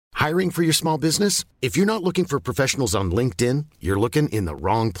Hiring for your small business? If you're not looking for professionals on LinkedIn, you're looking in the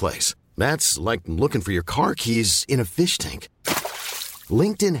wrong place. That's like looking for your car keys in a fish tank.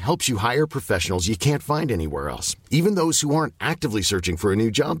 LinkedIn helps you hire professionals you can't find anywhere else, even those who aren't actively searching for a new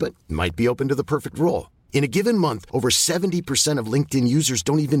job but might be open to the perfect role. In a given month, over 70% of LinkedIn users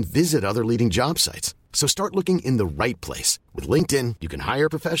don't even visit other leading job sites. So start looking in the right place. With LinkedIn, you can hire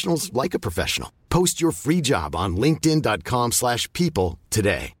professionals like a professional. Post your free job on linkedin.com/people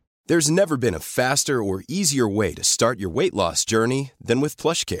today. There's never been a faster or easier way to start your weight loss journey than with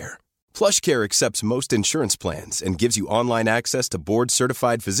PlushCare. PlushCare accepts most insurance plans and gives you online access to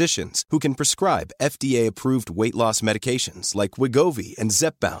board-certified physicians who can prescribe FDA-approved weight loss medications like Wegovy and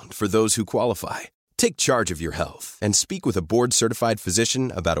Zepbound for those who qualify. Take charge of your health and speak with a board-certified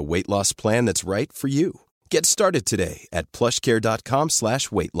physician about a weight loss plan that's right for you. Get started today at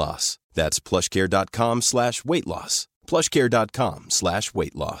plushcare.com/weight loss. That's plushcare.com/weight loss.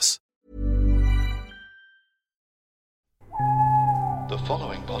 plushcare.com/weight loss. The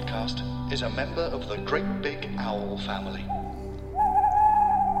following podcast is a member of the Great Big Owl family.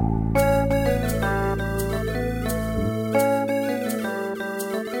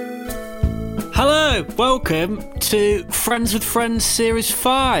 Hello, welcome to Friends with Friends Series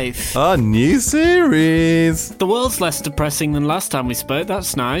 5. A new series. The world's less depressing than last time we spoke,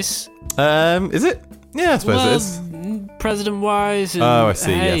 that's nice. Is it? Yeah, I suppose it is. President-wise and Oh, I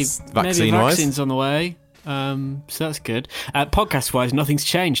see, hey, yes. maybe Vaccine-wise. vaccines on the way. So that's good. Podcast-wise, nothing's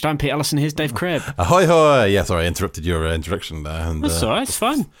changed. I'm Pete Allison, here's Dave Cribb. Ahoy hoy! Yeah, sorry, I interrupted your introduction there. And, That's alright, it's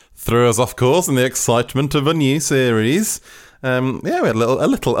fine. Threw us off course in the excitement of a new series. Yeah, we had a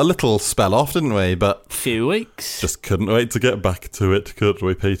little spell off, didn't we? But Few weeks. just couldn't wait to get back to it, could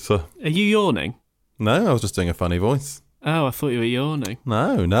we, Peter? Are you yawning? No, I was just doing a funny voice. Oh, I thought you were yawning.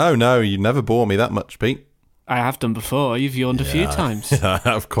 No, you never bore me that much, Pete. I have done before. You've yawned a few times. Yeah, I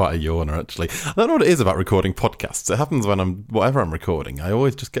have quite a yawner, actually. I don't know what it is about recording podcasts. It happens when whatever I'm recording, I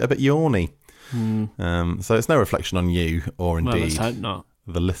always just get a bit yawny. So it's no reflection on you or Well, let's indeed hope not.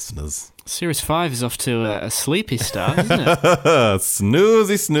 the listeners. Series 5 is off to a sleepy start, isn't it?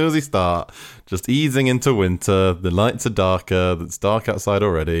 Snoozy start. Just easing into winter. The lights are darker. It's dark outside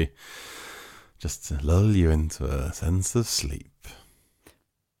already. Just to lull you into a sense of sleep.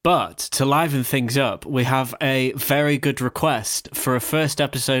 But to liven things up, we have a very good request for a first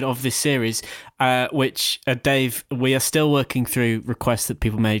episode of this series, which, Dave, we are still working through requests that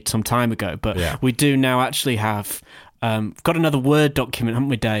people made some time ago, but we do now actually have got another Word document, haven't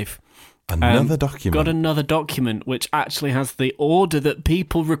we, Dave? Another document. Got another document which actually has the order that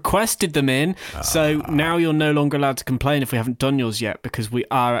people requested them in. So now you're no longer allowed to complain if we haven't done yours yet, because we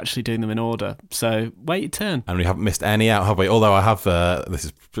are actually doing them in order. So wait your turn. And we haven't missed any out, have we? Although I have, this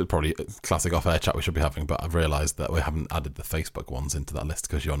is probably a classic off-air chat we should be having, but I've realised that we haven't added the Facebook ones into that list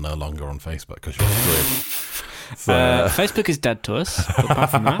because you're no longer on Facebook because you're screwed. So, Facebook is dead to us, but apart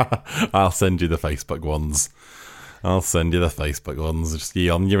from that. I'll send you the Facebook ones. Just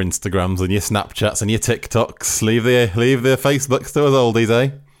you on your Instagrams and your Snapchats and your TikToks. Leave the Facebooks to us oldies, eh?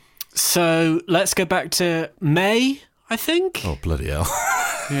 So let's go back to May, I think. Oh, bloody hell.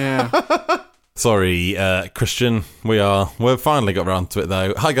 Yeah. Sorry, Christian. We've finally got around to it,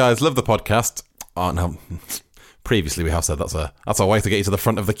 though. Hi, guys. Love the podcast. Oh, no. Previously, we have said that's a way to get you to the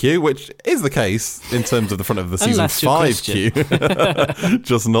front of the queue, which is the case in terms of the front of the season 5 queue,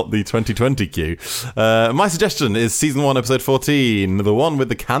 just not the 2020 queue. My suggestion is season 1, episode 14, the one with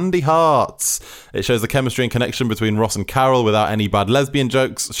the candy hearts. It shows the chemistry and connection between Ross and Carol without any bad lesbian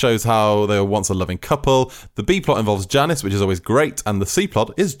jokes, shows how they were once a loving couple. The B plot involves Janice, which is always great, and the C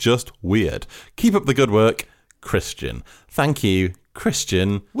plot is just weird. Keep up the good work, Christian. Thank you,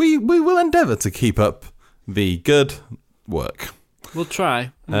 Christian. We will endeavour to keep up the good work. We'll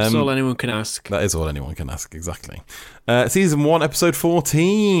try. That's all anyone can ask. That is all anyone can ask, exactly. Season 1, episode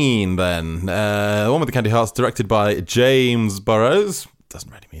 14, then. The one with the candy hearts, directed by James Burrows. Doesn't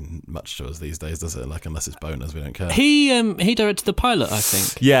really mean much to us these days, does it? Like, unless it's bonus, we don't care. He directed the pilot, I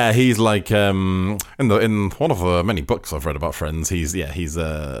think. Yeah, he's like in one of the many books I've read about Friends. He's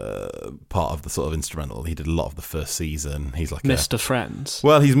part of the sort of instrumental. He did a lot of the first season. He's like Mr. Friends.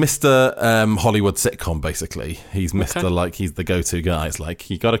 Well, he's Mr. Hollywood sitcom, basically. He's Mr. Like, he's the go-to guy. It's like,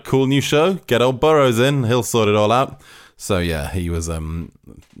 you got a cool new show? Get old Burrows in. He'll sort it all out. So yeah, he was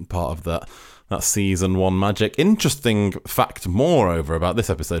part of that season 1 magic. Interesting fact, moreover, about this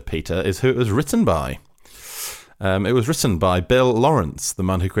episode, Peter, is who it was written by. It was written by Bill Lawrence, the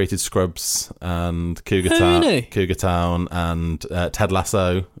man who created Scrubs and Cougar Town and Ted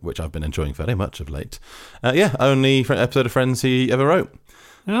Lasso, which I've been enjoying very much of late. Only episode of Friends he ever wrote.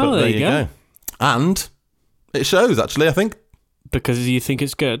 Oh, there you go. And it shows, actually, I think, because you think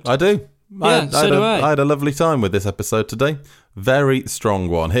it's good. I do. Yeah, so do I. I had a lovely time with this episode today. Very strong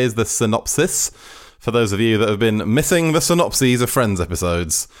one. Here's the synopsis for those of you that have been missing the synopses of Friends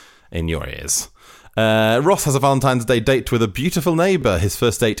episodes in your ears. Ross has a Valentine's Day date with a beautiful neighbour, his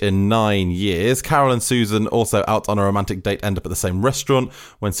first date in 9 years. Carol and Susan, also out on a romantic date, end up at the same restaurant.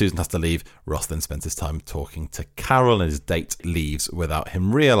 When Susan has to leave, Ross then spends his time talking to Carol, and his date leaves without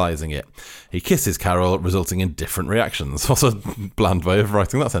him realising it. He kisses Carol, resulting in different reactions. What's a bland way of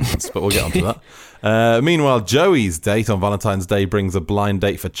writing that sentence, but we'll get on to that. Meanwhile, Joey's date on Valentine's Day brings a blind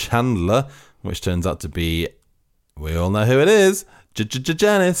date for Chandler, which turns out to be, we all know who it is,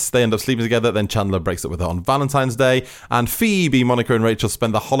 Janice. They end up sleeping together, then Chandler breaks up with her on Valentine's Day, and Phoebe, Monica and Rachel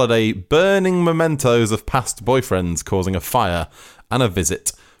spend the holiday burning mementos of past boyfriends, causing a fire and a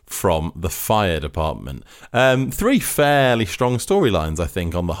visit from the fire department. 3 fairly strong storylines, I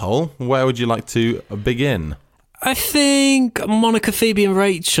think, on the whole. Where would you like to begin? I think Monica, Phoebe and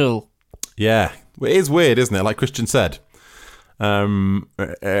Rachel. Yeah, it is weird, isn't it? Like Christian said.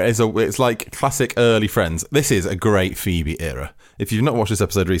 It's like classic early Friends. This is a great Phoebe era. If you've not watched this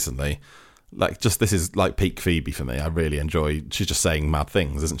episode recently, this is like peak Phoebe for me. I really enjoy. She's just saying mad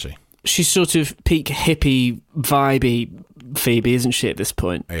things, isn't she? She's sort of peak hippie, vibey Phoebe, isn't she, at this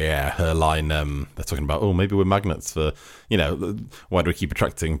point? Yeah, her line, they're talking about, maybe we're magnets for, why do we keep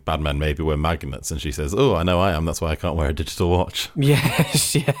attracting bad men? Maybe we're magnets. And she says, I know I am. That's why I can't wear a digital watch.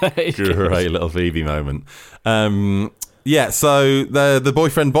 Yes, yeah. Great little Phoebe moment. Yeah, so the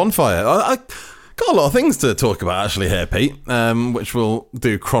boyfriend bonfire. I got a lot of things to talk about actually here, Pete, which we'll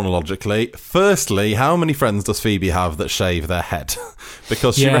do chronologically. Firstly, how many friends does Phoebe have that shave their head?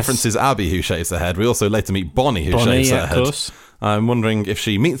 Because she references Abby, who shaves her head. We also later meet Bonnie, who shaves her head. Course. I'm wondering if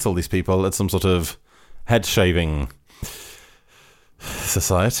she meets all these people at some sort of head shaving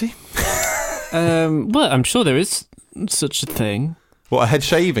society. Well, I'm sure there is such a thing. What, a head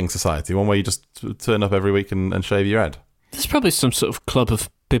shaving society? One where you just turn up every week and shave your head? There's probably some sort of club of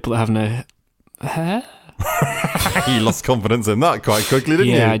people that have no hair. You lost confidence in that quite quickly,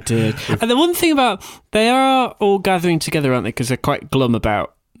 didn't you? Yeah, I did. And the one thing about, they are all gathering together, aren't they? Because they're quite glum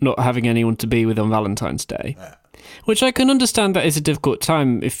about not having anyone to be with on Valentine's Day. Yeah. Which I can understand that is a difficult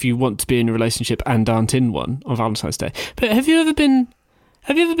time if you want to be in a relationship and aren't in one on Valentine's Day. But have you ever been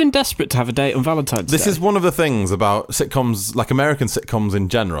desperate to have a date on Valentine's Day? This is one of the things about sitcoms, like American sitcoms in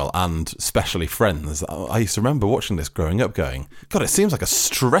general, and especially Friends. I used to remember watching this growing up going, God, it seems like a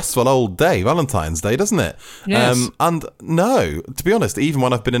stressful old day, Valentine's Day, doesn't it? Yes. And no, to be honest, even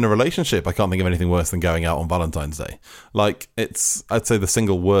when I've been in a relationship, I can't think of anything worse than going out on Valentine's Day. Like, it's, I'd say, the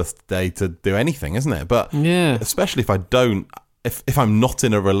single worst day to do anything, isn't it? But yeah, especially if I'm not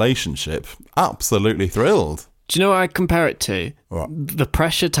in a relationship, absolutely thrilled. Do you know what I compare it to? What? The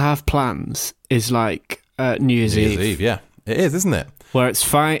pressure to have plans is like New Year's Eve. Yeah, it is, isn't it? Where it's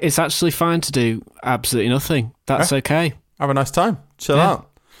fine. It's actually fine to do absolutely nothing. That's okay. Have a nice time. Chill out.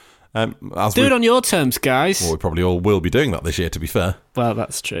 Do it on your terms, guys. Well, we probably all will be doing that this year, to be fair. Well,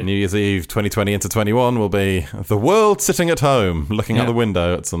 that's true. New Year's Eve 2020 into 21 will be the world sitting at home, looking out the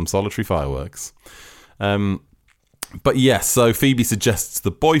window at some solitary fireworks. But yes, so Phoebe suggests the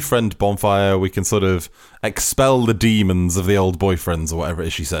boyfriend bonfire. We can sort of expel the demons of the old boyfriends or whatever it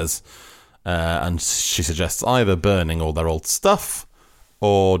is she says. And she suggests either burning all their old stuff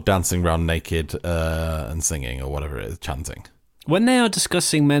or dancing around naked and singing or whatever it is, chanting. When they are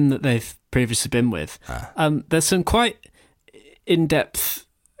discussing men that they've previously been with, there's some quite in-depth,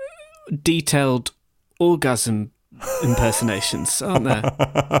 detailed orgasm impersonations, aren't there?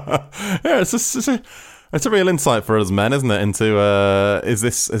 Yeah, it's a real insight for us men, isn't it? Into is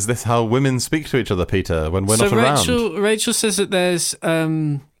this how women speak to each other, Peter, when we're not around? Rachel says that there's.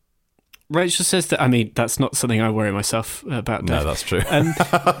 Rachel says that. I mean, that's not something I worry myself about. Dave. No, that's true.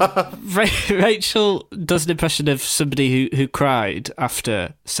 Rachel does an impression of somebody who cried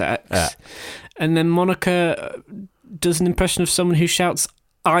after sex, and then Monica does an impression of someone who shouts,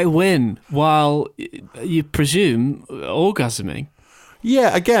 "I win," while you presume orgasming.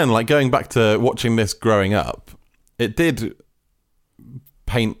 Yeah, again, like going back to watching this growing up, it did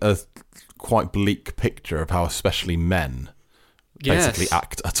paint a quite bleak picture of how especially men basically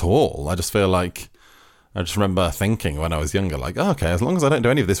act at all. I just feel like, I just remember thinking when I was younger, like, okay, as long as I don't do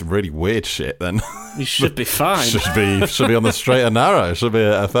any of this really weird shit, then you should be fine. should be on the straight and narrow. It should be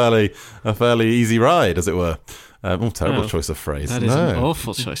a fairly easy ride, as it were. Terrible choice of phrase. That is an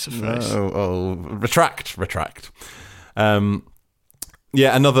awful choice of phrase. Retract.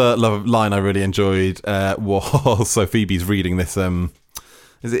 Yeah, another line I really enjoyed was, so Phoebe's reading this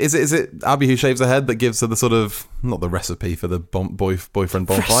Is it Abby who shaves her head that gives her the sort of, not the recipe for the boyfriend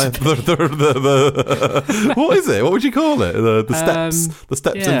bonfire? What is it? What would you call it? The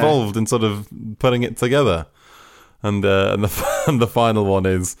steps involved in sort of putting it together. And the final one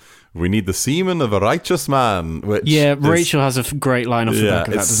is, we need the semen of a righteous man. Which Rachel has a great line off the back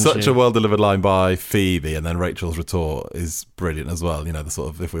of that, it's such a well-delivered line by Phoebe, and then Rachel's retort is brilliant as well. You know, the sort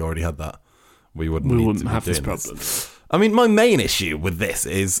of, if we already had that, we wouldn't have this problem. I mean, my main issue with this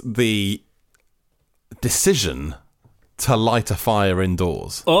is the decision to light a fire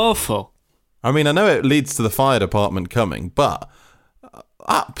indoors. Awful. I mean, I know it leads to the fire department coming, but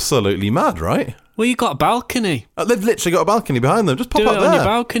absolutely mad, right? Well, you got a balcony. They've literally got a balcony behind them. Just pop up there. on your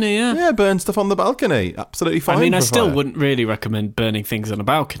balcony, yeah. Yeah, burn stuff on the balcony. Absolutely fine. I mean, I still fire. wouldn't really recommend burning things on a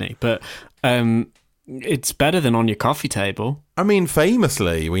balcony, but it's better than on your coffee table. I mean,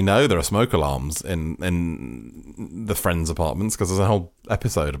 famously, we know there are smoke alarms in the friends' apartments because there's a whole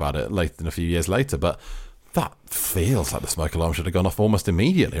episode about it a few years later, but that feels like the smoke alarm should have gone off almost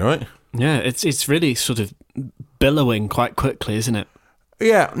immediately, right? Yeah, it's really sort of billowing quite quickly, isn't it?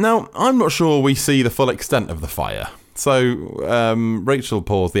 Yeah, now, I'm not sure we see the full extent of the fire. So, Rachel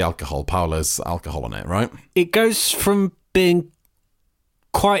pours the alcohol, Paolo's alcohol on it, right? It goes from being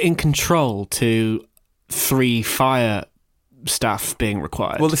quite in control to 3 fire staff being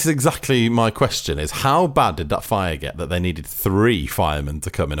required. Well, this is exactly my question, is how bad did that fire get that they needed 3 firemen to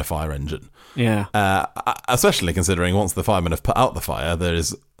come in a fire engine? Yeah. Especially considering once the firemen have put out the fire, there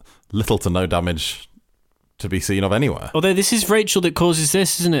is little to no damage to be seen of anywhere. Although this is Rachel that causes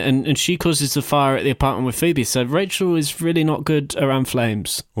this, isn't it? And she causes the fire at the apartment with Phoebe, so Rachel is really not good around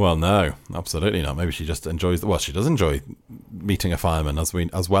flames. Well, no, absolutely not. Maybe she just enjoys... Well, she does enjoy meeting a fireman, as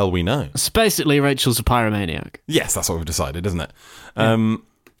well we know. So basically, Rachel's a pyromaniac. Yes, that's what we've decided, isn't it? Yeah.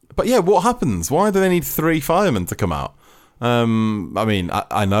 But yeah, what happens? Why do they need 3 firemen to come out? I mean,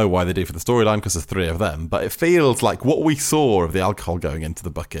 I know why they do for the storyline, because there's 3 of them, but it feels like what we saw of the alcohol going into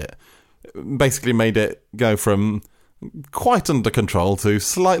the bucket basically made it go from quite under control to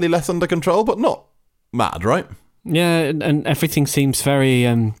slightly less under control, but not mad, right? Yeah, and everything seems very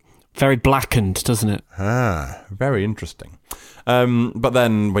very blackened, doesn't it? Very interesting. But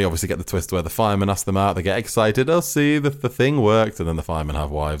then we obviously get the twist where the firemen ask them out, they get excited, oh, see, the thing worked, and then the firemen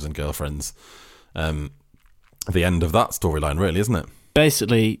have wives and girlfriends. The end of that storyline, really, isn't it?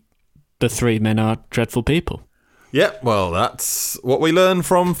 Basically, the 3 men are dreadful people. Yeah, well, that's what we learn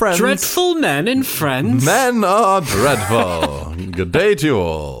from Friends. Dreadful men in Friends. Men are dreadful. Good day to you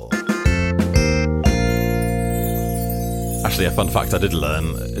all. Actually, a fun fact I did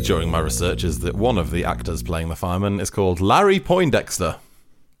learn during my research is that one of the actors playing the fireman is called Larry Poindexter.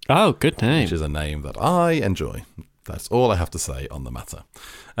 Oh, good name. Which is a name that I enjoy. That's all I have to say on the matter.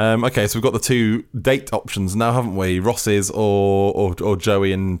 Okay, so we've got the 2 date options now, haven't we? Ross's or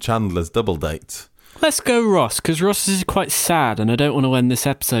Joey and Chandler's double date. Let's go Ross, because Ross is quite sad, and I don't want to end this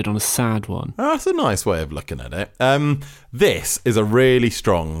episode on a sad one. That's a nice way of looking at it. This is a really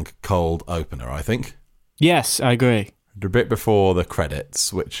strong cold opener, I think. Yes, I agree. The bit before the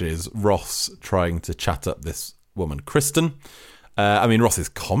credits, which is Ross trying to chat up this woman, Kristen. I mean, Ross is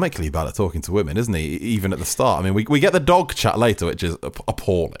comically bad at talking to women, isn't he? Even at the start. I mean, we get the dog chat later, which is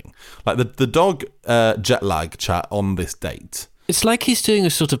appalling. Like, the dog jet lag chat on this date. It's like he's doing a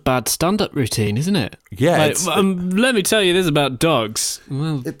sort of bad stand-up routine, isn't it? Yeah. Like, let me tell you this about dogs.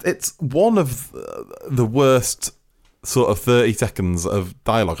 Well, it's one of the worst sort of 30 seconds of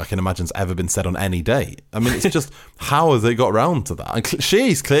dialogue I can imagine's ever been said on any date. I mean, it's just, how has they got around to that? And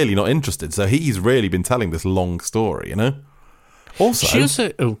she's clearly not interested, so he's really been telling this long story, you know?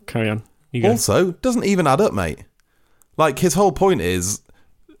 Also... Oh, carry on. You go. Also, doesn't even add up, mate. Like, his whole point is...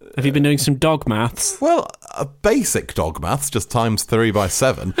 Have you been doing some dog maths? Well, a basic dog maths, just times 3 by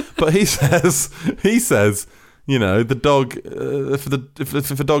 7. But he says, you know, the dog,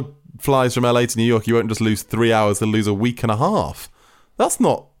 if a dog flies from LA to New York, you won't just lose 3 hours, they'll lose a week and a half. That's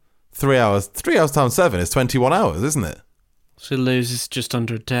not 3 hours. 3 hours times 7 is 21 hours, isn't it? So loses just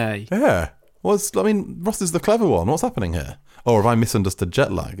under a day. Yeah. Ross is the clever one. What's happening here? Or have I misunderstood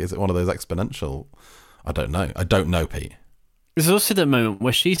jet lag? Is it one of those exponential? I don't know, Pete. There's also that moment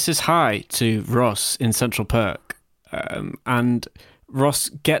where she says hi to Ross in Central Perk, and Ross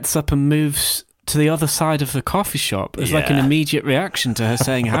gets up and moves to the other side of the coffee shop as like an immediate reaction to her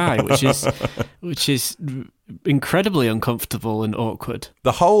saying hi, which is incredibly uncomfortable and awkward.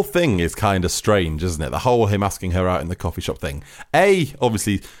 The whole thing is kind of strange, isn't it? The whole him asking her out in the coffee shop thing.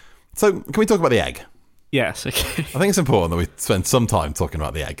 Obviously. So can we talk about the egg? Yes, okay. I think it's important that we spend some time talking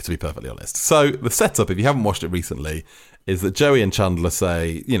about the egg, to be perfectly honest. So the setup, if you haven't watched it recently, is that Joey and Chandler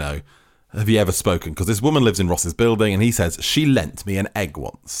say, you know, have you ever spoken? Because this woman lives in Ross's building, and he says, she lent me an egg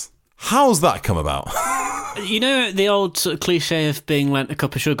once. How's that come about? You know the old sort of cliche of being lent a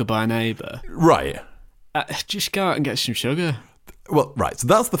cup of sugar by a neighbour? Right. Just go out and get some sugar. Well, right, so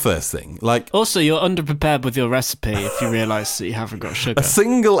that's the first thing. Like, also, you're underprepared with your recipe if you realise that you haven't got sugar. a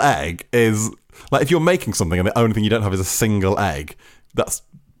single egg is... Like, if you're making something and the only thing you don't have is a single egg, that's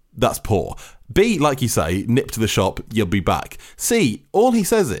poor. B, like you say, nip to the shop, you'll be back. C, all he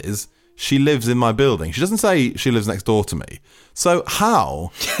says is, she lives in my building. She doesn't say she lives next door to me. So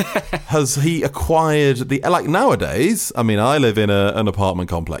how has he acquired the... Like, nowadays, I mean, I live in an apartment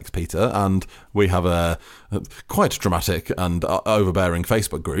complex, Peter, and we have a quite dramatic and overbearing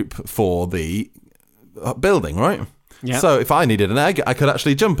Facebook group for the building, right? Yeah. So if I needed an egg, I could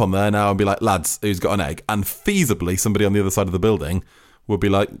actually jump on there now and be like, lads, who's got an egg? And feasibly, somebody on the other side of the building would be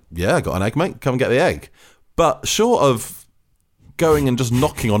like, yeah, I got an egg, mate. Come and get the egg. But short of going and just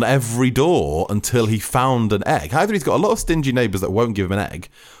knocking on every door until he found an egg, either he's got a lot of stingy neighbours that won't give him an egg,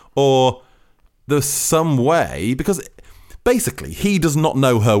 or there's some way, because basically he does not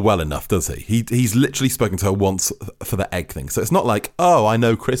know her well enough, does he? He's literally spoken to her once for the egg thing. So it's not like, oh, I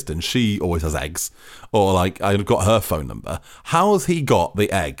know Kristen, she always has eggs, or like, I've got her phone number. How has he got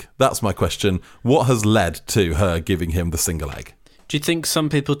the egg? That's my question. What has led to her giving him the single egg? Do you think some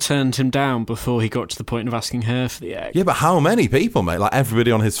people turned him down before he got to the point of asking her for the egg? Yeah, but how many people, mate? Like,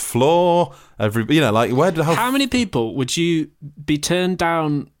 everybody on his floor, how many people would you be turned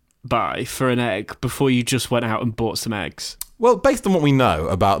down by for an egg before you just went out and bought some eggs? Well, based on what we know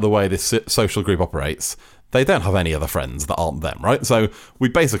about the way this social group operates, they don't have any other friends that aren't them, right? So we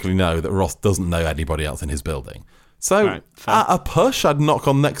basically know that Ross doesn't know anybody else in his building. So right, at a push, I'd knock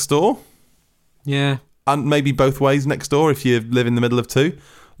on next door. Yeah. And maybe both ways next door if you live in the middle of two.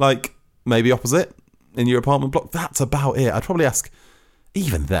 Like, maybe opposite in your apartment block. That's about it. I'd probably ask...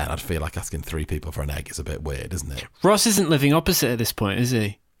 Even then, I'd feel like asking 3 people for an egg is a bit weird, isn't it? Ross isn't living opposite at this point, is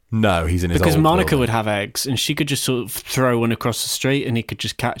he? No, he's in his Because old Monica building. would have eggs, and she could just sort of throw one across the street, and he could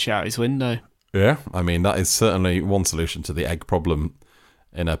just catch it out his window. Yeah, I mean, that is certainly one solution to the egg problem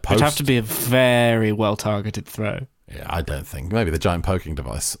in a post. It'd have to be a very well-targeted throw. Yeah, I don't think. Maybe the giant poking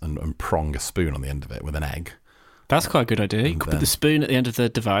device and prong a spoon on the end of it with an egg. That's quite a good idea. You could put the spoon at the end of the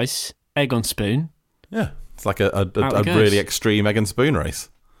device, egg on spoon. Yeah, it's like a really extreme egg and spoon race.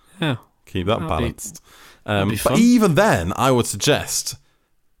 Yeah. Keep that balanced. Be but even then, I would suggest,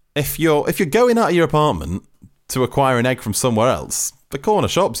 if you're going out of your apartment to acquire an egg from somewhere else, the corner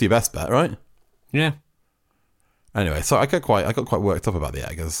shop's your best bet, right? Yeah. Anyway, so I got quite worked up about the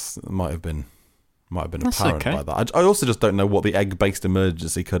egg, as it might have been apparent by that. I also just don't know what the egg-based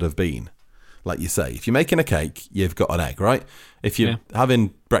emergency could have been. Like you say, if you're making a cake, you've got an egg, right? If you're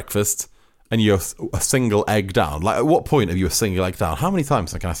having breakfast and you're a single egg down, like at what point are you a single egg down? How many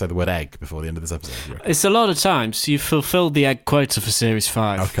times can I say the word egg before the end of this episode? It's a lot of times. You've fulfilled the egg quota for Series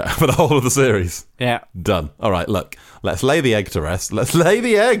 5. Okay, for the whole of the series. Yeah. Done. All right, look, let's lay the egg to rest. Thank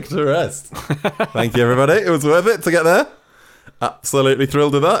you, everybody. It was worth it to get there. Absolutely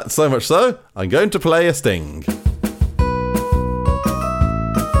thrilled with that. So much so, I'm going to play a sting.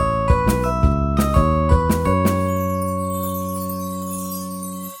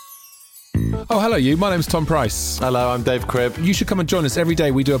 Oh, hello, you. My name's Tom Price. Hello, I'm Dave Cribb. You should come and join us every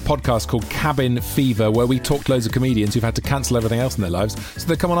day. We do a podcast called Cabin Fever, where we talk to loads of comedians who've had to cancel everything else in their lives, so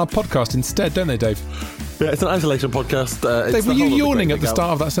they come on our podcast instead, don't they, Dave? Yeah, it's an isolation podcast. Dave, were you yawning at the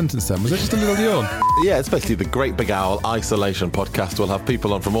start of that sentence then? Was it just a little yawn? Yeah, it's basically the Great Big Owl Isolation Podcast. We'll have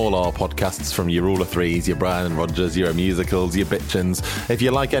people on from all our podcasts, from your Rule of Threes, your Brian and Rogers, your musicals, your bitchins. If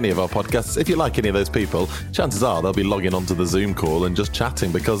you like any of our podcasts, if you like any of those people, chances are they'll be logging onto the Zoom call and just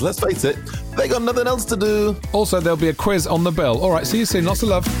chatting, because let's face it, they got nothing else to do. Also, there'll be a quiz on the bill. All right, see you soon. Lots of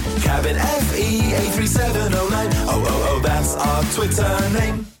love. Cabin FE83709. That's our Twitter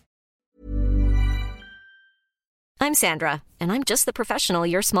name. I'm Sandra, and I'm just the professional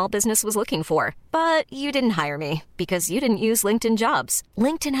your small business was looking for. But you didn't hire me because you didn't use LinkedIn Jobs.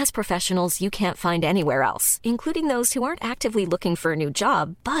 LinkedIn has professionals you can't find anywhere else, including those who aren't actively looking for a new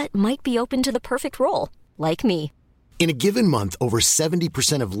job, but might be open to the perfect role, like me. In a given month, over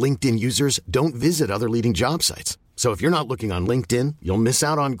 70% of LinkedIn users don't visit other leading job sites. So if you're not looking on LinkedIn, you'll miss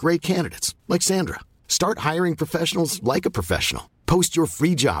out on great candidates like Sandra. Start hiring professionals like a professional. Post your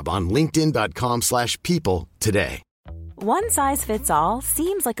free job on linkedin.com/people today. One size fits all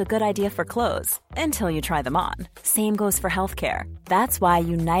seems like a good idea for clothes until you try them on. Same goes for healthcare. That's why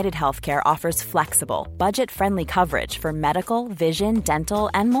United Healthcare offers flexible, budget-friendly coverage for medical, vision,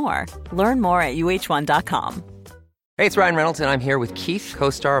 dental, and more. Learn more at uh1.com. Hey, it's Ryan Reynolds, and I'm here with Keith,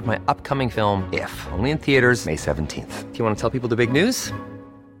 co-star of my upcoming film, If, only in theaters May 17th. Do you want to tell people the big news?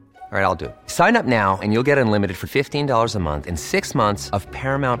 All right, I'll do it. Sign up now and you'll get unlimited for $15 a month and 6 months of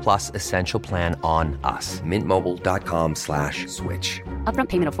Paramount Plus Essential Plan on us. MintMobile.com/switch. Upfront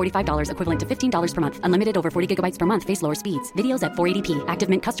payment of $45 equivalent to $15 per month. Unlimited over 40 gigabytes per month. Face lower speeds. Videos at 480p. Active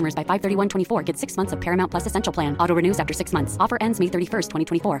Mint customers by 531.24 get 6 months of Paramount Plus Essential Plan. Auto renews after 6 months. Offer ends May 31st,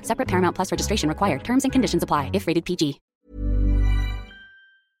 2024. Separate Paramount Plus registration required. Terms and conditions apply if rated PG.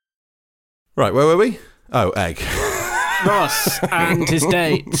 Right, where were we? Oh, egg. Ross and his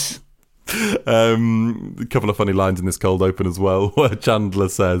dates. A couple of funny lines in this cold open as well, where Chandler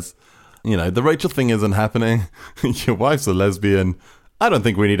says, you know, the Rachel thing isn't happening. Your wife's a lesbian. I don't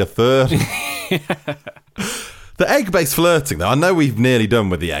think we need a third. The egg-based flirting, though, I know we've nearly done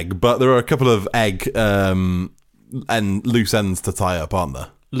with the egg, but there are a couple of egg and loose ends to tie up, aren't there?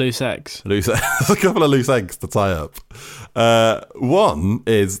 Loose eggs. There's a couple of loose eggs to tie up. One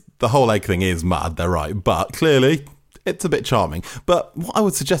is the whole egg thing is mad, they're right, but clearly it's a bit charming. But what I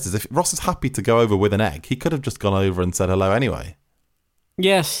would suggest is if Ross is happy to go over with an egg, he could have just gone over and said hello anyway.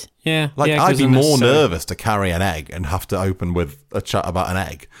 Yes, yeah. I'd be more nervous to carry an egg and have to open with a chat about an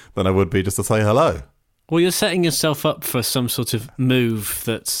egg than I would be just to say hello. Well, you're setting yourself up for some sort of move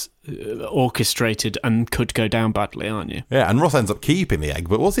that's orchestrated and could go down badly, aren't you? Yeah, and Ross ends up keeping the egg,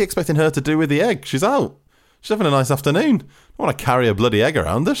 but what's he expecting her to do with the egg? She's out. She's having a nice afternoon. Don't want to carry a bloody egg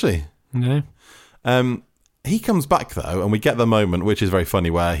around, does she? No. He comes back, though, and we get the moment, which is very funny,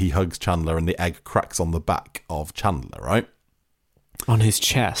 where he hugs Chandler and the egg cracks on the back of Chandler, right? On his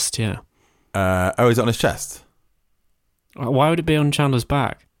chest, yeah. Is it on his chest? Why would it be on Chandler's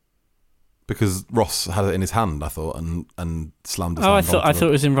back? Because Ross had it in his hand, I thought, and slammed his hand I thought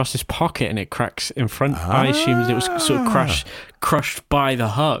it was in Ross's pocket and it cracks in front. I assumed it was sort of crushed by the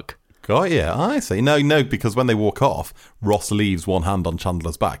hug. Got you. I see. No, because when they walk off, Ross leaves one hand on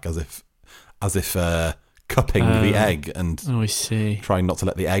Chandler's back as if cupping the egg and I see. Trying not to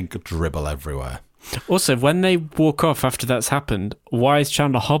let the egg dribble everywhere. Also, when they walk off after that's happened, why is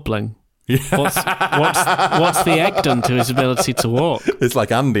Chandler hobbling? What's the egg done to his ability to walk? It's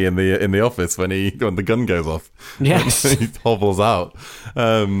like Andy in the office when the gun goes off. Yes, he hobbles out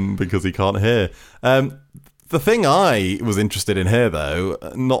because he can't hear. The thing I was interested in here, though,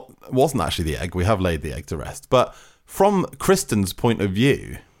 wasn't actually the egg. We have laid the egg to rest, but from Kristen's point of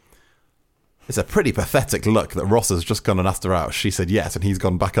view, it's a pretty pathetic look that Ross has just gone and asked her out. She said yes, and he's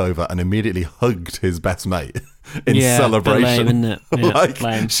gone back over and immediately hugged his best mate in celebration. Lame, isn't it? Yeah,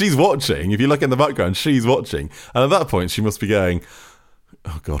 lame. She's watching. If you look in the background, she's watching. And at that point, she must be going,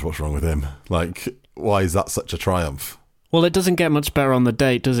 oh, God, what's wrong with him? Like, why is that such a triumph? Well, it doesn't get much better on the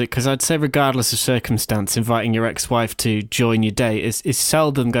date, does it? Because I'd say regardless of circumstance, inviting your ex-wife to join your date is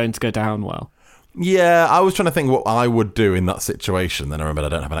seldom going to go down well. Yeah, I was trying to think what I would do in that situation. Then I remembered I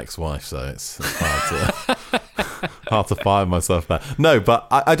don't have an ex-wife, so it's hard to fire myself there. No, but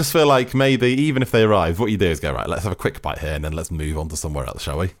I just feel like maybe even if they arrive, what you do is go, right, let's have a quick bite here and then let's move on to somewhere else,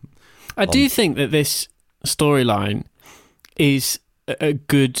 shall we? I do think that this storyline is a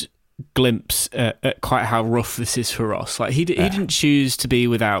good glimpse at quite how rough this is for Ross. Like he didn't choose to be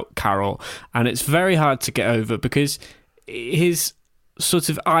without Carol, and it's very hard to get over because his sort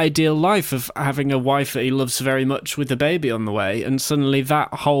of ideal life of having a wife that he loves very much with a baby on the way, and suddenly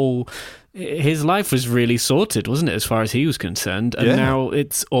his life was really sorted, wasn't it, as far as he was concerned, and now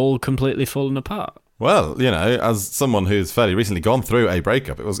it's all completely fallen apart. Well, you know, as someone who's fairly recently gone through a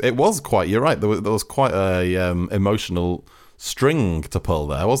breakup, it was quite, you're right, there was quite a emotional string to pull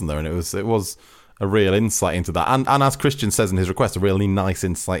there, wasn't there? And it was a real insight into that, and as Christian says in his request, a really nice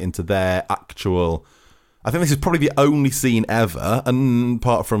insight into their actual. I think this is probably the only scene ever, and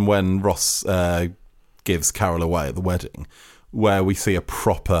apart from when Ross gives Carol away at the wedding, where we see a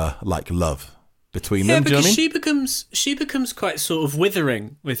proper love between them. Yeah, because do you know what I mean? she becomes quite sort of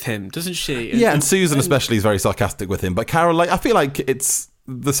withering with him, doesn't she? Yeah, and Susan especially is very sarcastic with him. But Carol, I feel like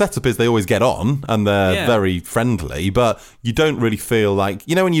the setup is they always get on and they're very friendly, but you don't really feel like,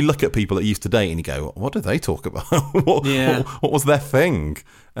 you know, when you look at people that used to date and you go, what did they talk about? what was their thing?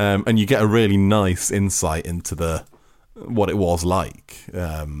 And you get a really nice insight into what it was like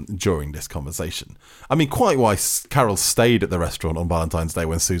during this conversation. I mean, quite why Carol stayed at the restaurant on Valentine's Day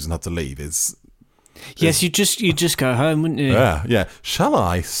when Susan had to leave is... Yes, you just go home, wouldn't you? Yeah. Shall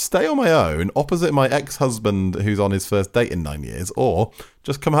I stay on my own opposite my ex-husband who's on his first date in 9 years, or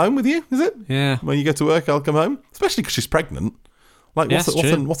just come home with you? Is it? Yeah. When you go to work, I'll come home, especially because she's pregnant. Like,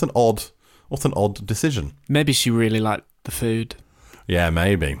 what's an odd decision? Maybe she really liked the food. Yeah,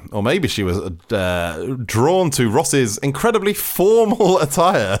 maybe. Or maybe she was drawn to Ross's incredibly formal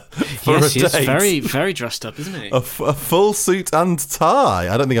attire for a date. Yes, he's very, very dressed up, isn't he? A full suit and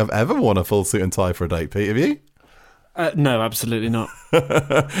tie. I don't think I've ever worn a full suit and tie for a date, Pete. Have you? No, absolutely not.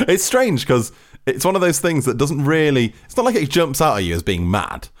 It's strange because it's one of those things that doesn't really... It's not like it jumps out at you as being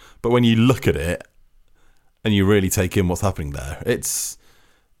mad, but when you look at it and you really take in what's happening there, it's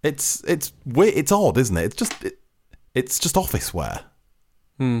weird. It's odd, isn't it? It's just office wear.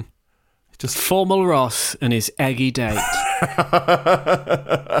 Just formal Ross and his eggy date.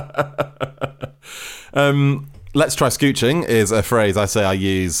 Let's try scooching is a phrase I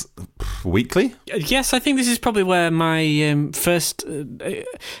use weekly. Yes, I think this is probably where my first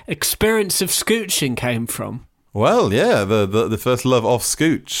experience of scooching came from. Well, yeah, the first love of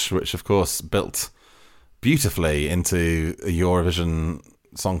scooch, which of course built beautifully into a Eurovision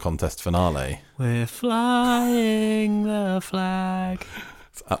Song Contest finale. We're flying the flag.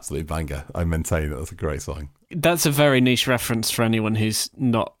 It's absolute banger. I maintain that's a great song. That's a very niche reference for anyone who's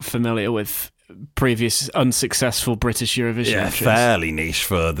not familiar with previous unsuccessful British Eurovision entries. Fairly niche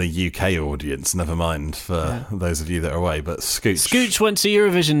for the UK audience, never mind for those of you that are away, but Scooch went to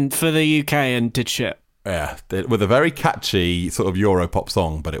Eurovision for the UK and did shit. Yeah, with a very catchy sort of Europop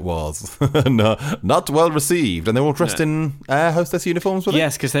song, but it was not well received. And they were all dressed in air hostess uniforms, were they?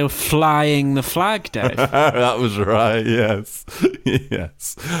 Yes, because they were flying the flag, Dave. That was right, yes.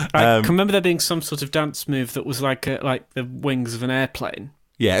 Yes. I remember there being some sort of dance move that was like the wings of an airplane.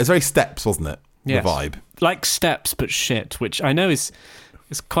 Yeah, it was very Steps, wasn't it? Yes. The vibe. Like Steps, but shit, which I know is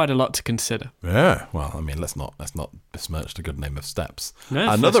quite a lot to consider. Yeah, well, I mean, let's not besmirch the good name of Steps. No,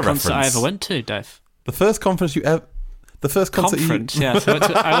 another concert I ever went to, Dave. The first conference you ever... The first concert yeah. So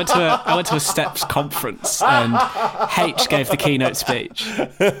I went to a Steps conference and H gave the keynote speech.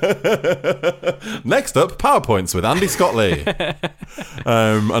 Next up, PowerPoints with Andy Scottley.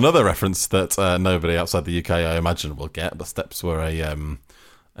 Another reference that nobody outside the UK, I imagine, will get, but Steps were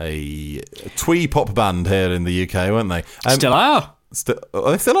a twee pop band here in the UK, weren't they? Still are.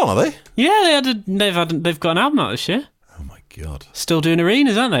 Are they still on, are they? Yeah, they've got an album out this year. Oh my God. Still doing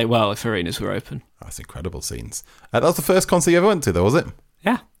arenas, aren't they? Well, if arenas were open. That's incredible scenes. That was the first concert you ever went to, though, was it?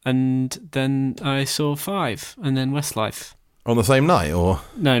 Yeah, and then I saw Five, and then Westlife. On the same night, or?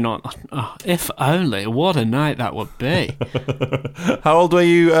 No, not. Oh, if only. What a night that would be. How old were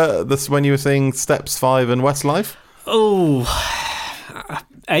you when you were seeing Steps, Five and Westlife? Oh,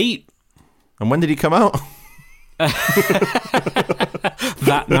 8. And when did he come out?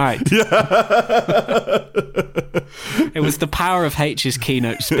 That night. It was the power of H's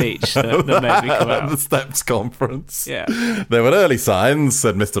keynote speech that made me come out. The Steps conference. Yeah. There were early signs,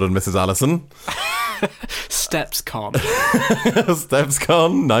 said Mr. and Mrs. Allison. StepsCon.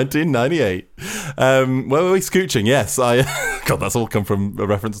 StepsCon 1998. Where were we? Scooching, yes. God, that's all come from a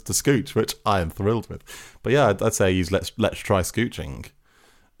reference to Scooch, which I am thrilled with. But yeah, I'd say I use Let's Try Scooching.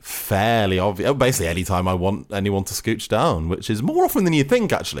 Fairly obvious. Basically, any time I want anyone to scooch down, which is more often than you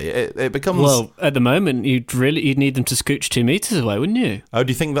think. Actually, it becomes. Well, at the moment, you'd need them to scooch 2 meters away, wouldn't you? Oh, do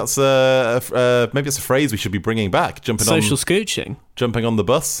you think that's maybe it's a phrase we should be bringing back? Social scooching, jumping on the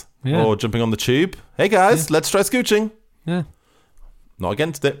bus or jumping on the tube. Hey guys, let's try scooching. Yeah, not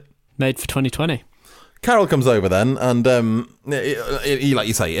against it. Made for 2020. Carol comes over then, and he, like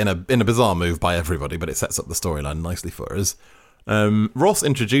you say, in a bizarre move by everybody, but it sets up the storyline nicely for us. Ross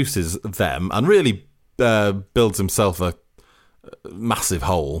introduces them and really builds himself a massive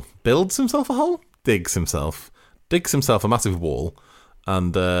hole. Builds himself a hole? Digs himself a massive wall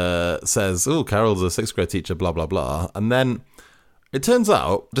and says, oh, Carol's a 6th grade teacher, blah, blah, blah. And then it turns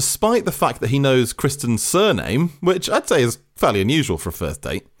out, despite the fact that he knows Kristen's surname, which I'd say is fairly unusual for a first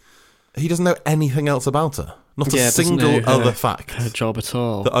date, he doesn't know anything else about her. Not a single other fact. Her job at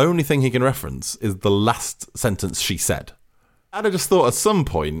all. The only thing he can reference is the last sentence she said. And I just thought at some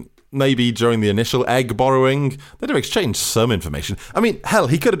point, maybe during the initial egg borrowing, they'd have exchanged some information. I mean, hell,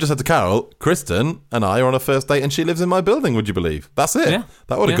 he could have just said to Carol, Kristen and I are on a first date and she lives in my building, would you believe? That's it. Yeah.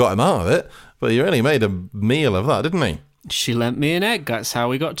 That would have got him out of it. But he really made a meal of that, didn't he? She lent me an egg. That's how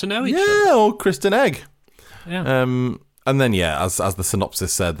we got to know each other. Yeah, old Kristen egg. Yeah. And then, as the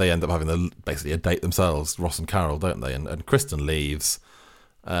synopsis said, they end up having basically a date themselves, Ross and Carol, don't they? And Kristen leaves.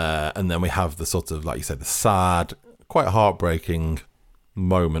 And then we have the sort of, like you said, the sad, quite heartbreaking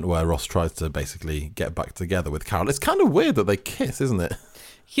moment where Ross tries to basically get back together with Carol. It's kind of weird that they kiss, isn't it?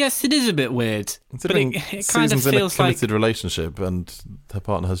 Yes, it is a bit weird. Considering but it kind of feels in a committed relationship and her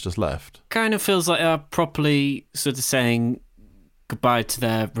partner has just left. Kind of feels like they're properly sort of saying goodbye to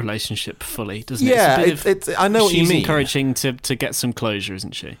their relationship fully, doesn't it? Yeah, I know what you mean. She's encouraging to get some closure,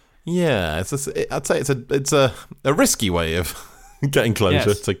 isn't she? Yeah, I'd say it's a risky way of getting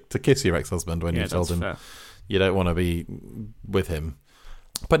closure to kiss your ex-husband when you told him you don't want to be with him.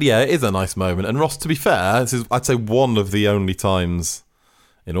 But yeah, it is a nice moment. And Ross, to be fair, this is, I'd say, one of the only times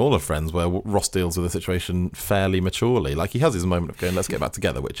in all of Friends where Ross deals with the situation fairly maturely. Like, he has his moment of going, let's get back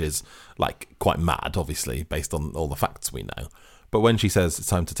together, which is, like, quite mad, obviously, based on all the facts we know. But when she says it's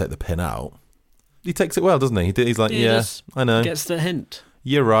time to take the pin out, he takes it well, doesn't he? He's like, yeah, I know. Gets the hint.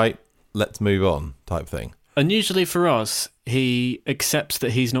 You're right, let's move on, type thing. And usually for Ross, he accepts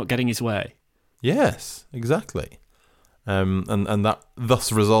that he's not getting his way. Yes, exactly. And that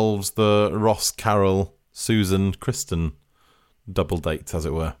thus resolves the Ross, Carol, Susan, Kristen double date, as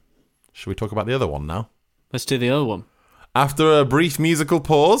it were. Should we talk about the other one now? Let's do the other one. After a brief musical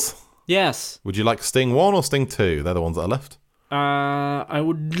pause? Yes. Would you like Sting 1 or Sting 2? They're the ones that are left. I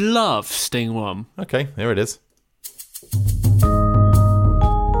would love Sting 1. Okay, here it is.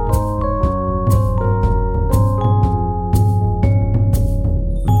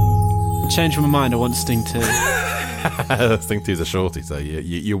 Change my mind, I want Sting 2. Sting 2's a shorty, so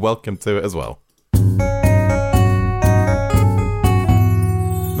you're welcome to it as well.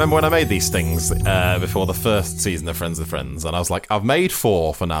 Remember when I made these stings before the first season of Friends with Friends, and I was like, I've made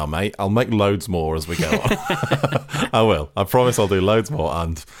 4 for now, mate. I'll make loads more as we go on. I will. I promise I'll do loads more,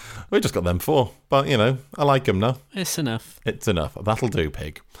 and we just got them 4. But, you know, I like them now. It's enough. It's enough. That'll do,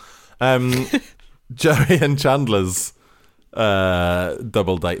 pig. Joey and Chandler's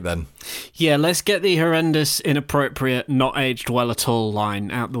double date then. Yeah, let's get the horrendous, inappropriate, not aged well at all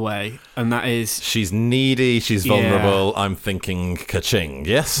line out the way, and that is... She's needy, she's vulnerable, I'm thinking ka-ching,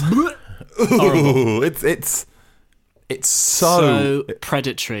 yes? Horrible. It's so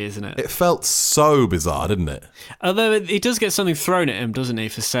predatory, isn't it? It felt so bizarre, didn't it? Although he does get something thrown at him, doesn't he,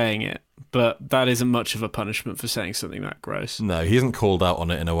 for saying it, but that isn't much of a punishment for saying something that gross. No, he isn't called out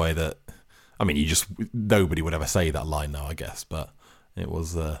on it in a way that... I mean, nobody would ever say that line now, I guess, but it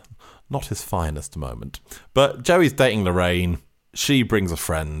was not his finest moment. But Joey's dating Lorraine. She brings a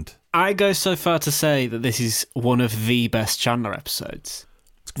friend. I go so far to say that this is one of the best Chandler episodes.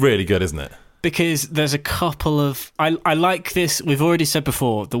 It's really good, isn't it? Because there's a couple of... I like this. We've already said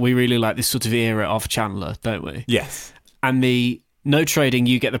before that we really like this sort of era of Chandler, don't we? Yes. And the no trading,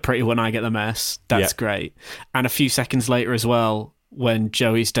 you get the pretty one, I get the mess. That's great. And a few seconds later as well, when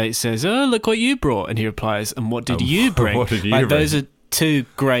Joey's date says, "Oh, look what you brought," and he replies, "And what did you bring?" What did you bring? Those are 2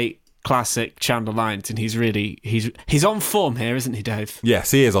 great classic Chandler lines, and he's on form here, isn't he, Dave?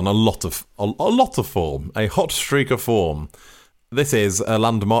 Yes, he is on a lot of form, a hot streak of form. This is a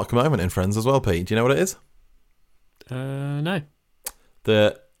landmark moment in Friends as well, Pete. Do you know what it is? No.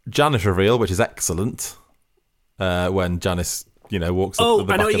 The Janice reveal, which is excellent. When Janice, walks up to the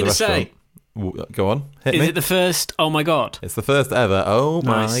back of the restaurant. Say. Go on, hit me. Is it the first? Oh my god! It's the first ever. Oh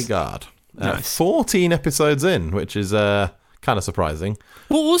nice. My god! Nice. 14 episodes in, which is kind of surprising.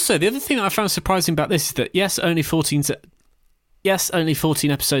 Well, also the other thing that I found surprising about this is that only 14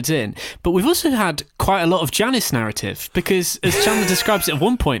 episodes in, but we've also had quite a lot of Janice narrative because, as Chandler describes it at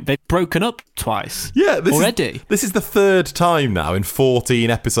one point, they've broken up twice. Yeah, already. This is the 3rd time now in 14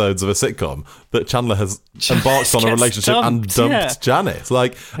 episodes of a sitcom that Chandler has embarked on a relationship and dumped Janice.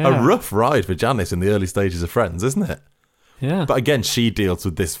 A rough ride for Janice in the early stages of Friends, isn't it? Yeah. But again, she deals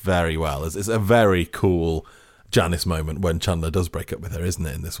with this very well. It's a very cool Janice moment when Chandler does break up with her, isn't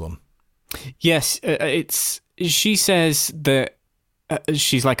it, in this one? Yes, she says that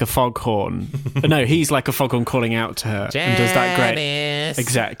she's like a foghorn. No, he's like a foghorn calling out to her and does that great.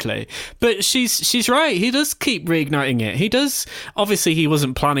 Exactly. But she's right. He does keep reigniting it. He does. Obviously, he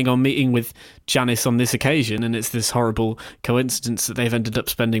wasn't planning on meeting with Janice on this occasion, and it's this horrible coincidence that they've ended up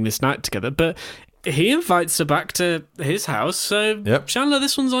spending this night together. But he invites her back to his house. So, Chandler,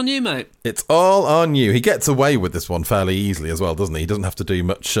 this one's on you, mate. It's all on you. He gets away with this one fairly easily as well, doesn't he? He doesn't have to do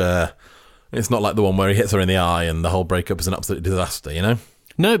much... It's not like the one where he hits her in the eye and the whole breakup is an absolute disaster, you know?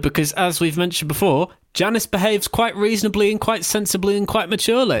 No, because as we've mentioned before, Janice behaves quite reasonably and quite sensibly and quite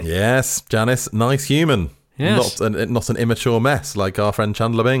maturely. Yes, Janice, nice human. Yes. Not an immature mess like our friend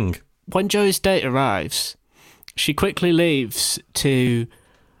Chandler Bing. When Joey's date arrives, she quickly leaves to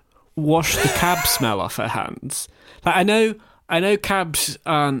wash the cab smell off her hands. I know cabs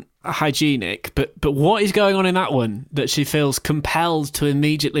aren't hygienic, but what is going on in that one that she feels compelled to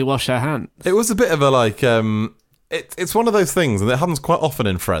immediately wash her hands? It was a bit of a it's one of those things, and it happens quite often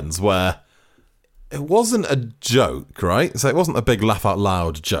in Friends, where it wasn't a joke, right? So it wasn't a big laugh out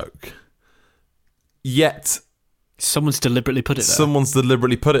loud joke. Yet someone's deliberately put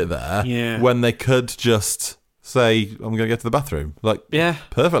it there. Yeah. When they could just say, "I'm going to go to the bathroom."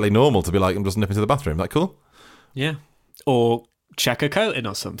 Perfectly normal to be like, "I'm just nipping to the bathroom." Like, cool. Yeah. Or check a coat in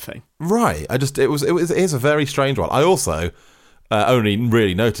or something. Right. It is a very strange one. I also only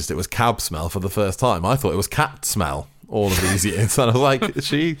really noticed it was cab smell for the first time. I thought it was cat smell all of these years. And I was like, is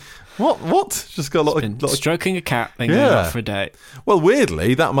she... What? Just got a lot of... Stroking a cat, then going out for a date. Well,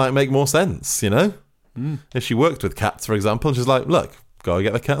 weirdly, that might make more sense, you know? If she worked with cats, for example, and she's like, look, gotta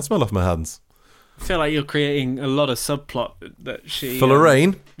get the cat smell off my hands. I feel like you're creating a lot of subplot that she... For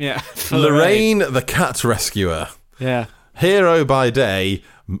Lorraine? Yeah. For Lorraine, the cat rescuer. Yeah. Hero by day,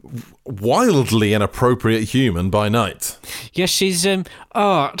 wildly inappropriate human by night. Yes, she's...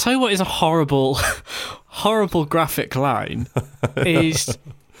 I'll tell you what is a horrible, horrible graphic line is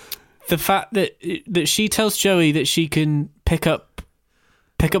the fact that she tells Joey that she can pick up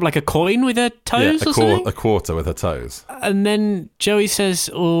like a coin with her toes or something? A quarter with her toes. And then Joey says,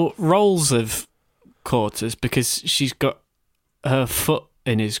 or rolls of quarters because she's got her foot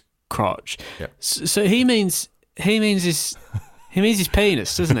in his crotch. Yep. So he means his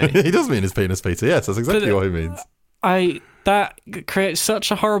penis, doesn't he? He does mean his penis, Peter. Yes, that's exactly what he means. That creates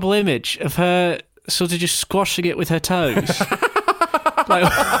such a horrible image of her sort of just squashing it with her toes.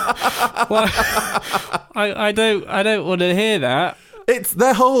 I don't want to hear that. It's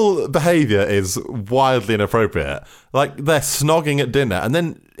their whole behaviour is wildly inappropriate. Like they're snogging at dinner, and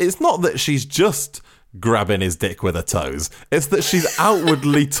then it's not that she's just grabbing his dick with her toes. It's that she's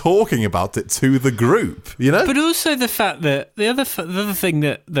outwardly talking about it to the group, you know? But also the fact that the other thing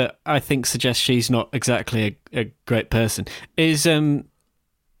that I think suggests she's not exactly a great person is that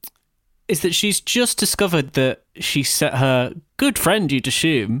she's just discovered that she set her good friend, you'd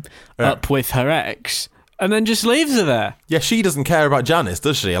assume, up with her ex, and then just leaves her there. Yeah, she doesn't care about Janice,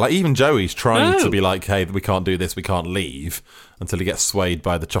 does she? Like, even Joey's trying to be like, hey, we can't do this, we can't leave, until he gets swayed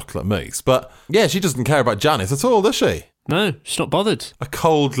by the chocolate mousse. But, yeah, she doesn't care about Janice at all, does she? No, she's not bothered. A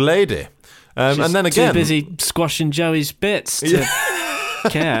cold lady. And then again... too busy squashing Joey's bits to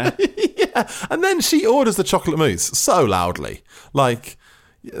care. Yeah, and then she orders the chocolate mousse so loudly. Like,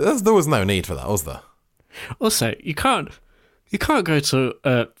 there was no need for that, was there? Also, you can't go to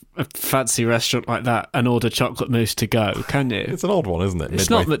a fancy restaurant like that and order chocolate mousse to go, can you? It's an old one, isn't it? It's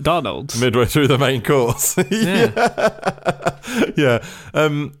not McDonald's. Midway through the main course. Yeah.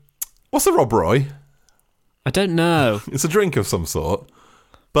 What's a Rob Roy? I don't know. It's a drink of some sort.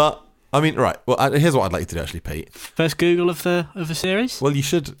 But, I mean, right. Well, here's what I'd like you to do, actually, Pete. First Google of the series? Well, you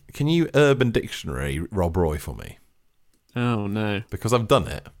should. Can you Urban Dictionary Rob Roy for me? Oh, no. Because I've done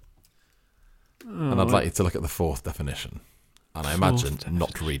it. And I'd like you to look at the fourth definition. And I imagine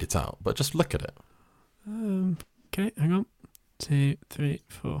not to read it out, but just look at it. Okay, hang on. 2, 3,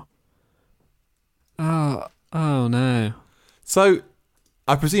 4. Oh no. So,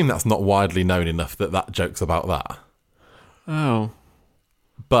 I presume that's not widely known enough that joke's about that. Oh.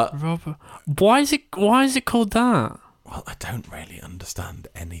 But why is it called that? Well, I don't really understand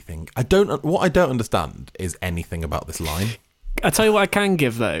anything. What I don't understand is anything about this line. I tell you what I can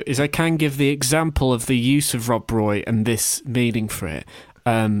give, though, is I can give the example of the use of Rob Roy and this meaning for it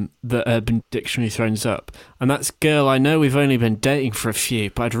that Urban Dictionary throws up. And that's, girl, I know we've only been dating for a few,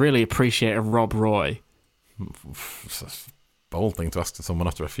 but I'd really appreciate a Rob Roy. It's a bold thing to ask to someone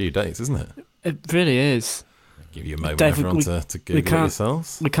after a few dates, isn't it? It really is. I'll give you a moment, David, everyone, to Google it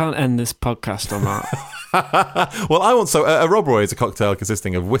yourselves. We can't end this podcast on that. Well, a Rob Roy is a cocktail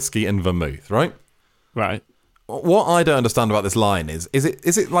consisting of whiskey and vermouth, right? Right. What I don't understand about this line is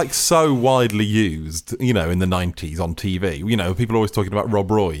it like so widely used, you know, in the 90s on TV? You know, people are always talking about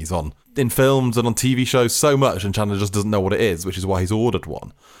Rob Roy's in films and on TV shows so much, and Chandler just doesn't know what it is, which is why he's ordered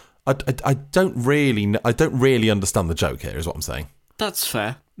one. I don't really understand the joke here, is what I'm saying. That's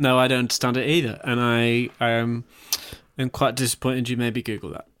fair. No, I don't understand it either, and I am quite disappointed you maybe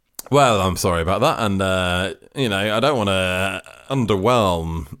Google that. Well, I'm sorry about that, and you know, I don't want to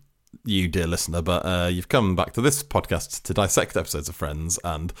underwhelm you, dear listener, but you've come back to this podcast to dissect episodes of Friends,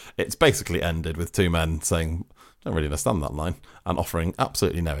 and it's basically ended with two men saying, I don't really understand that line, and offering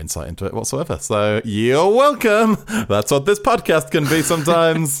absolutely no insight into it whatsoever. So, you're welcome! That's what this podcast can be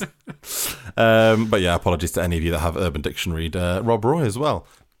sometimes. But yeah, apologies to any of you that have Urban Dictionary Rob Roy as well.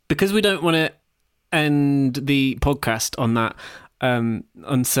 Because we don't want to end the podcast on that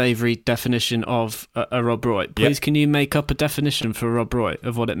unsavoury definition of a Rob Roy. Please, Can you make up a definition for Rob Roy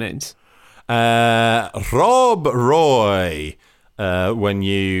of what it means? Rob Roy, when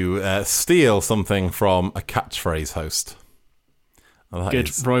you steal something from a catchphrase host. Well,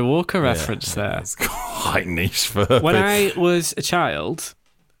 good Roy Walker reference there. It's quite niche for when I was a child,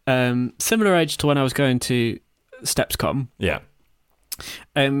 similar age to when I was going to Stepscom. Yeah.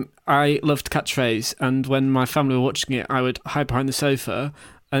 I loved catchphrase, and when my family were watching it, I would hide behind the sofa,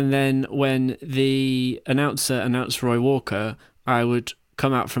 and then when the announcer announced Roy Walker, I would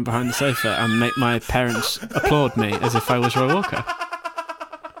come out from behind the sofa and make my parents applaud me as if I was Roy Walker.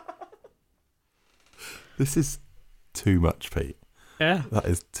 This is too much, Pete. Yeah. That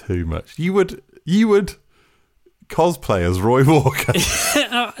is too much. You would cosplay as Roy Walker.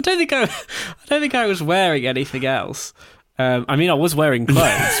 I don't think I was wearing anything else. I mean, I was wearing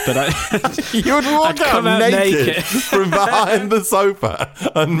clothes, but you would walk out naked from behind the sofa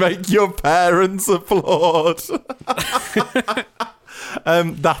and make your parents applaud.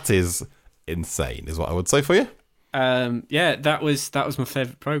 That is insane, is what I would say for you. Yeah, that was my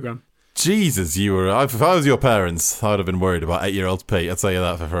favourite programme. Jesus, if I was your parents, I would have been worried about 8-year-old Pete. I'd tell you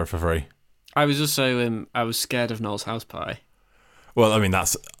that for free. I was also I was scared of Noel's house party. Well, I mean,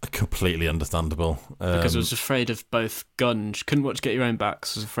 that's completely understandable. Because I was afraid of both Gunge. Couldn't watch Get Your Own Back,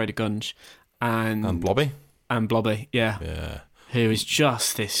 so I was afraid of Gunge. And Blobby? And Blobby, yeah. Who is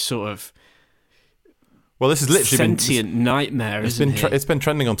just this sort of this is literally sentient nightmare, isn't it? It's been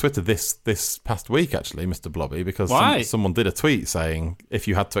trending on Twitter this past week, actually, Mr. Blobby, because someone did a tweet saying, if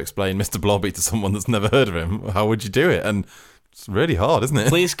you had to explain Mr. Blobby to someone that's never heard of him, how would you do it? And it's really hard, isn't it?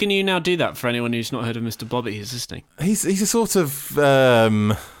 Please, can you now do that for anyone who's not heard of Mr. Blobby who's listening? He's a sort of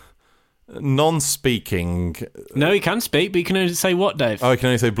non-speaking... No, he can speak, but he can only say what, Dave? Oh, he can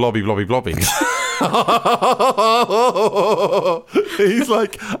only say blobby, blobby, blobby. He's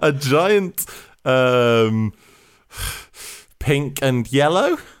like a giant pink and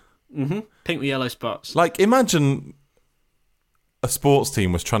yellow. Mm-hmm. Pink with yellow spots. Like, imagine a sports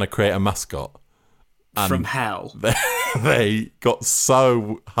team was trying to create a mascot. From hell. They got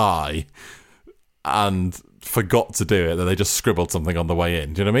so high and forgot to do it that they just scribbled something on the way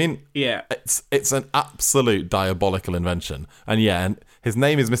in. Do you know what I mean? Yeah. It's an absolute diabolical invention. And his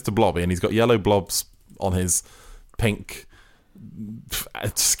name is Mr. Blobby, and he's got yellow blobs on his pink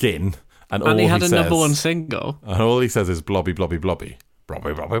skin. And he had a number one single. And all he says is blobby, blobby, blobby.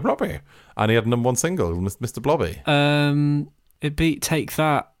 Blobby, blobby, blobby. And he had a number one single, Mr. Blobby. It beat Take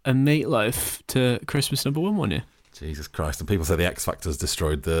That and Meatloaf to Christmas number one, wasn't it? Jesus Christ. And people say the X Factor's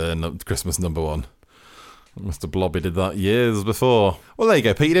destroyed the Christmas number one. Mr. Blobby did that years before. Well, there you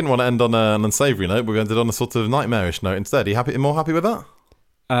go, Pete. You didn't want to end on an unsavoury note. We're going to end on a sort of nightmarish note instead. Are you more happy with that?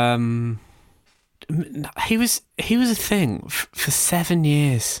 He was a thing for 7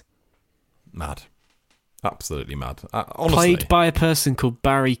 years. Mad. Absolutely mad. Honestly. Played by a person called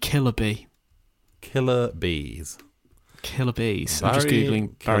Barry Killerby. Killer Bees. Killer Bees. I'm just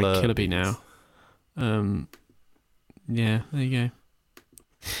Googling Barry Killerby now. Yeah, there you go.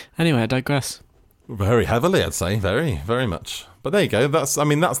 Anyway, I digress. Very heavily, I'd say. Very, very much. But there you go. That's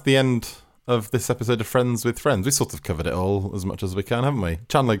the end of this episode of Friends with Friends. We sort of covered it all as much as we can, haven't we?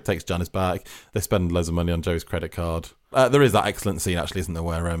 Chandler takes Janice back. They spend loads of money on Joe's credit card. There is that excellent scene, actually, isn't there,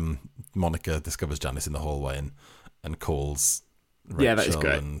 where Monica discovers Janice in the hallway and calls Rachel. Yeah, that is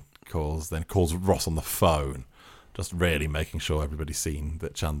great. And calls Ross on the phone, just really making sure everybody's seen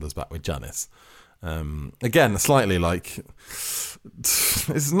that Chandler's back with Janice. Again, slightly like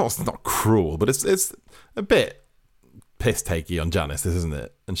it's not cruel, but it's a bit piss takey on Janice, isn't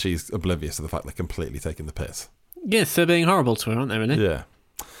it? And she's oblivious to the fact they're completely taking the piss. Yes, they're being horrible to her, aren't they, really? Yeah.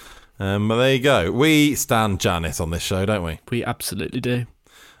 But there you go. We stand Janice on this show, don't we? We absolutely do.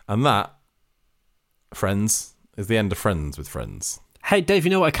 And that, friends, is the end of Friends with Friends. Hey, Dave, you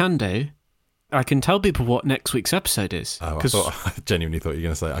know what I can do? I can tell people what next week's episode is. Oh, I genuinely thought you were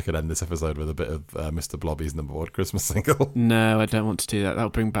going to say I could end this episode with a bit of Mr. Blobby's number one Christmas single. No, I don't want to do that. That'll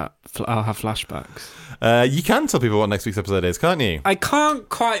bring back... I'll have flashbacks. You can tell people what next week's episode is, can't you? I can't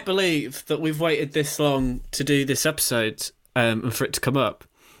quite believe that we've waited this long to do this episode and for it to come up.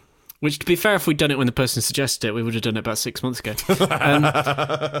 Which, to be fair, if we'd done it when the person suggested it, we would have done it about 6 months ago.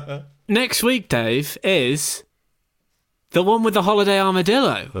 Next week, Dave, is... the one with the holiday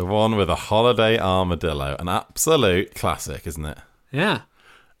armadillo. The one with the holiday armadillo. An absolute classic, isn't it? Yeah.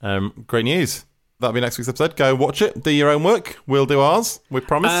 Great news. That'll be next week's episode. Go watch it. Do your own work. We'll do ours. We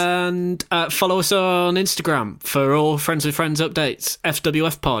promise. And follow us on Instagram for all Friends with Friends updates.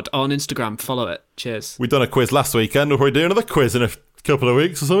 FWF Pod on Instagram. Follow it. Cheers. We've done a quiz last weekend. We'll probably do another quiz in a couple of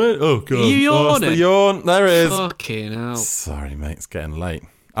weeks or something. Oh, God. You yawning? The yawn. There it is. Fucking hell. Sorry, mate. It's getting late.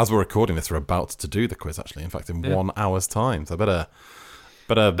 As we're recording this, we're about to do the quiz, actually. In fact, in 1 hour's time. So better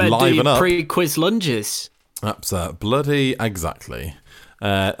liven up. Pre-quiz lunges. Bloody exactly.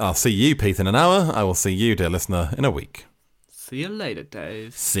 I'll see you, Pete, in an hour. I will see you, dear listener, in a week. See you later,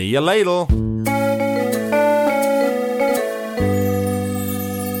 Dave. See you later.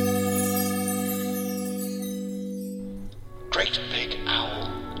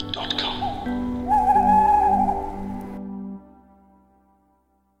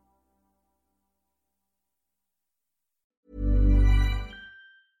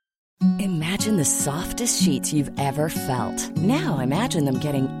 Imagine the softest sheets you've ever felt. Now imagine them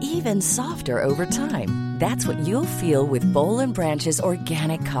getting even softer over time. That's what you'll feel with Boll & Branch's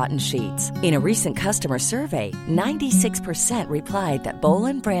organic cotton sheets. In a recent customer survey, 96% replied that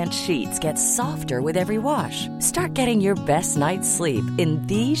Boll & Branch sheets get softer with every wash. Start getting your best night's sleep in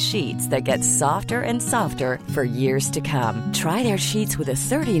these sheets that get softer and softer for years to come. Try their sheets with a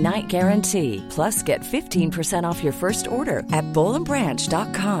 30-night guarantee. Plus, get 15% off your first order at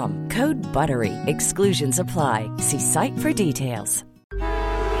bollandbranch.com. Code BUTTERY. Exclusions apply. See site for details.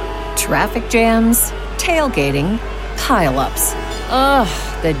 Traffic jams, tailgating, pile-ups.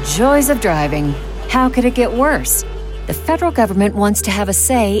 Ugh, the joys of driving. How could it get worse? The federal government wants to have a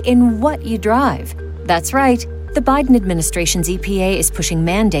say in what you drive. That's right. The Biden administration's EPA is pushing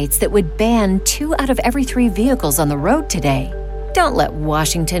mandates that would ban 2 out of every 3 vehicles on the road today. Don't let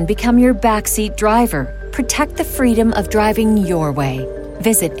Washington become your backseat driver. Protect the freedom of driving your way.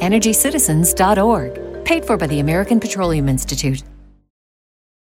 Visit EnergyCitizens.org. Paid for by the American Petroleum Institute.